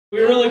We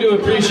really do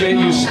appreciate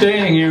you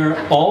staying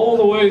here all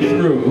the way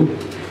through.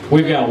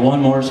 We've got one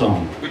more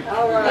song.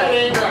 All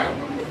right.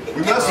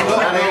 We mess it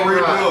up, we'll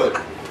redo it.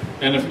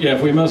 And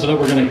if we mess it up,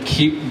 we're going to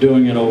keep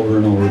doing it over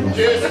and over again.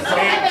 Just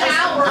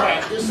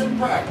practice and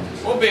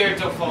practice. We'll be here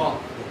till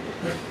fall.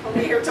 We'll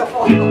be here till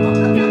fall.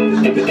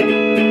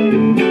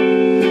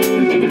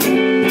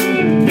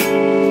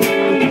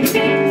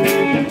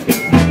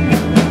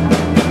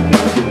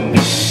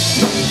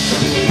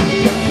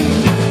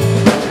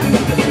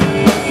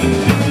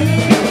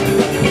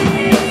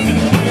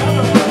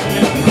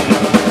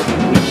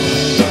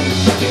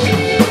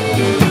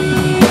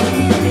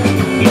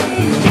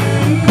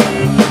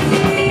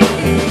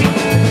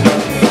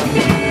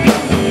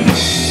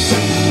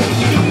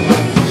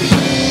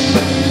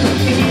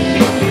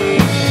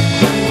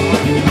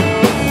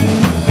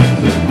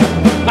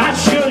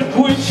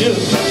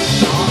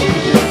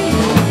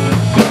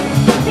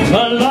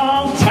 A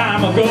long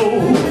time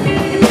ago,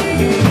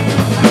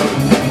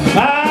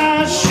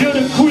 I should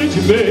have quit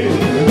you, babe.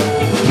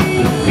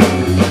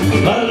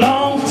 A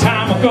long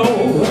time ago,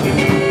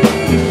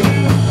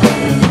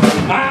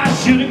 I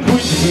should have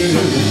quit you, babe.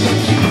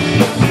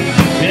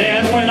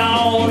 And went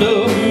on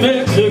to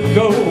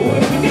Mexico.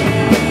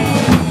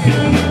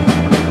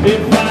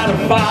 If I'd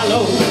have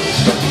followed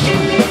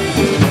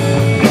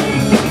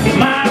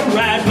my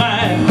right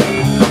mind,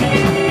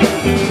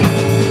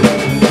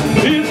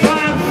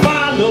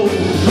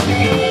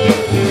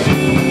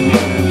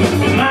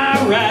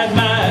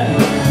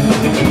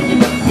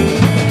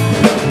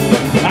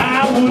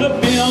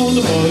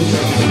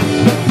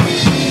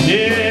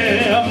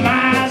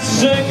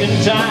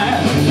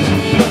 time.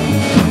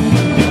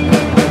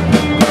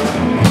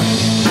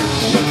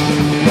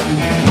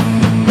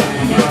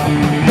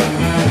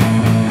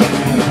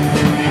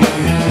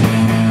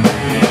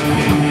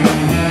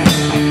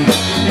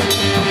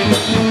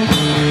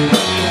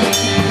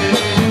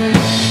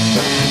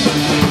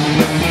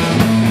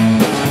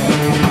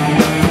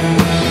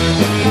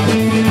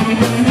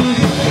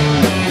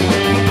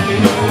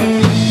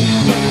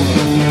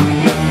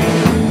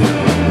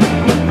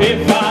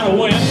 If I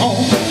went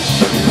home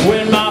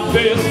when my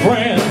best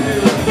friend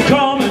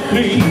come at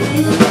me,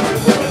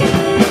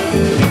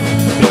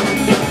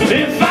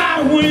 if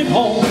I went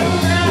home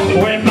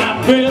when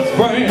my best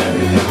friend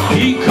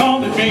he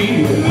come at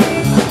me,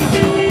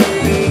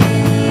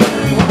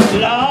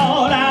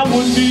 Lord, I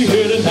wouldn't be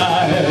here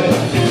tonight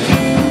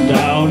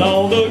down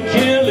on the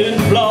killing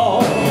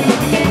floor.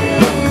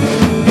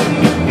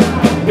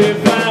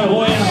 If I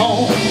went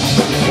home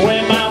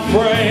when my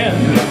friend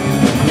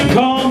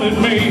come at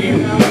me,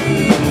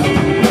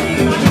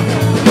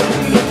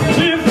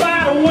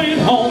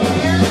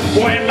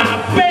 when my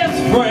best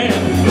friend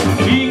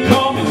he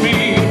come at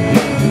me,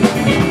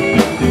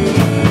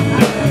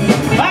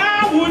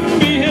 I wouldn't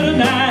be here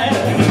tonight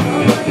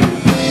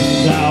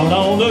down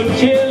on the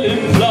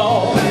killing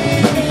floor.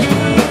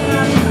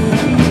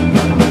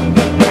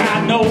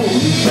 God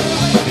knows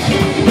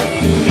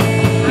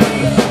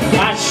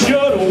I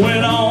should have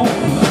went on.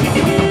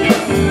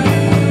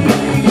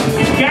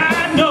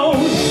 God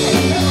knows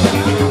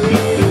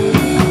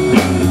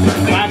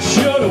I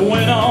should have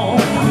went on.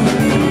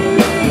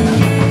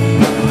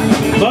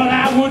 But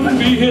I wouldn't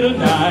be here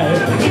tonight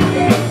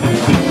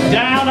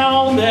down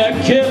on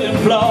that killing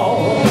floor.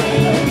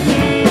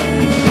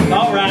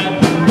 All right.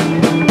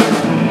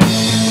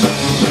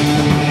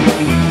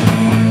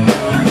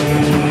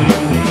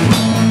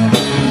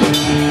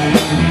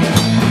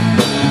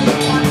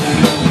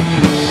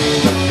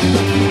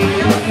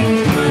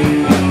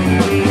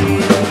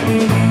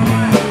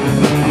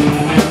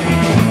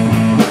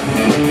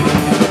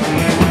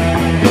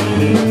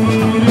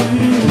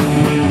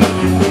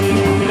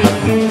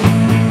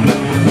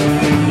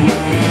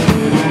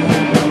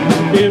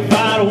 If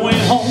I'd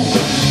went home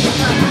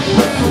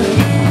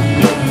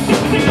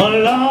a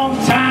long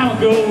time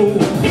ago,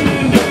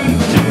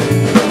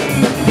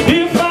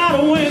 if I'd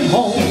went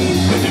home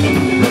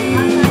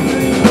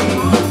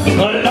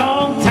a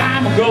long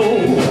time ago,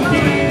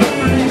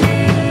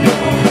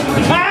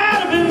 I'd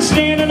have been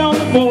standing on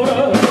the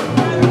border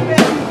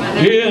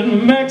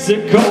in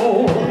Mexico.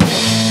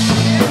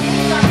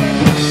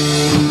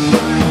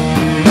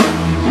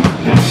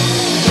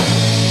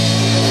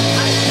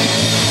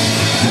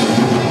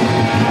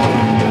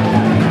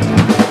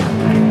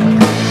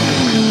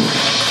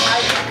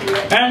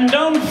 And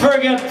don't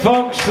forget,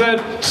 folks, that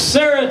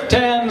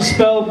Saratan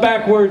spelled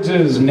backwards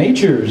is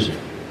natures.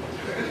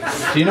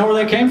 Do you know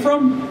where they came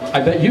from?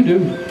 I bet you do.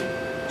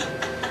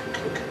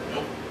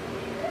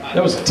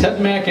 That was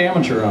Ted Mack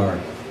Amateur Hour.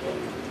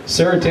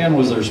 Saratan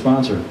was their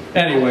sponsor.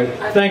 Anyway,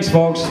 thanks,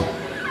 folks.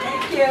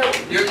 Thank you.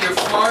 You're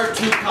far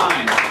too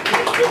kind.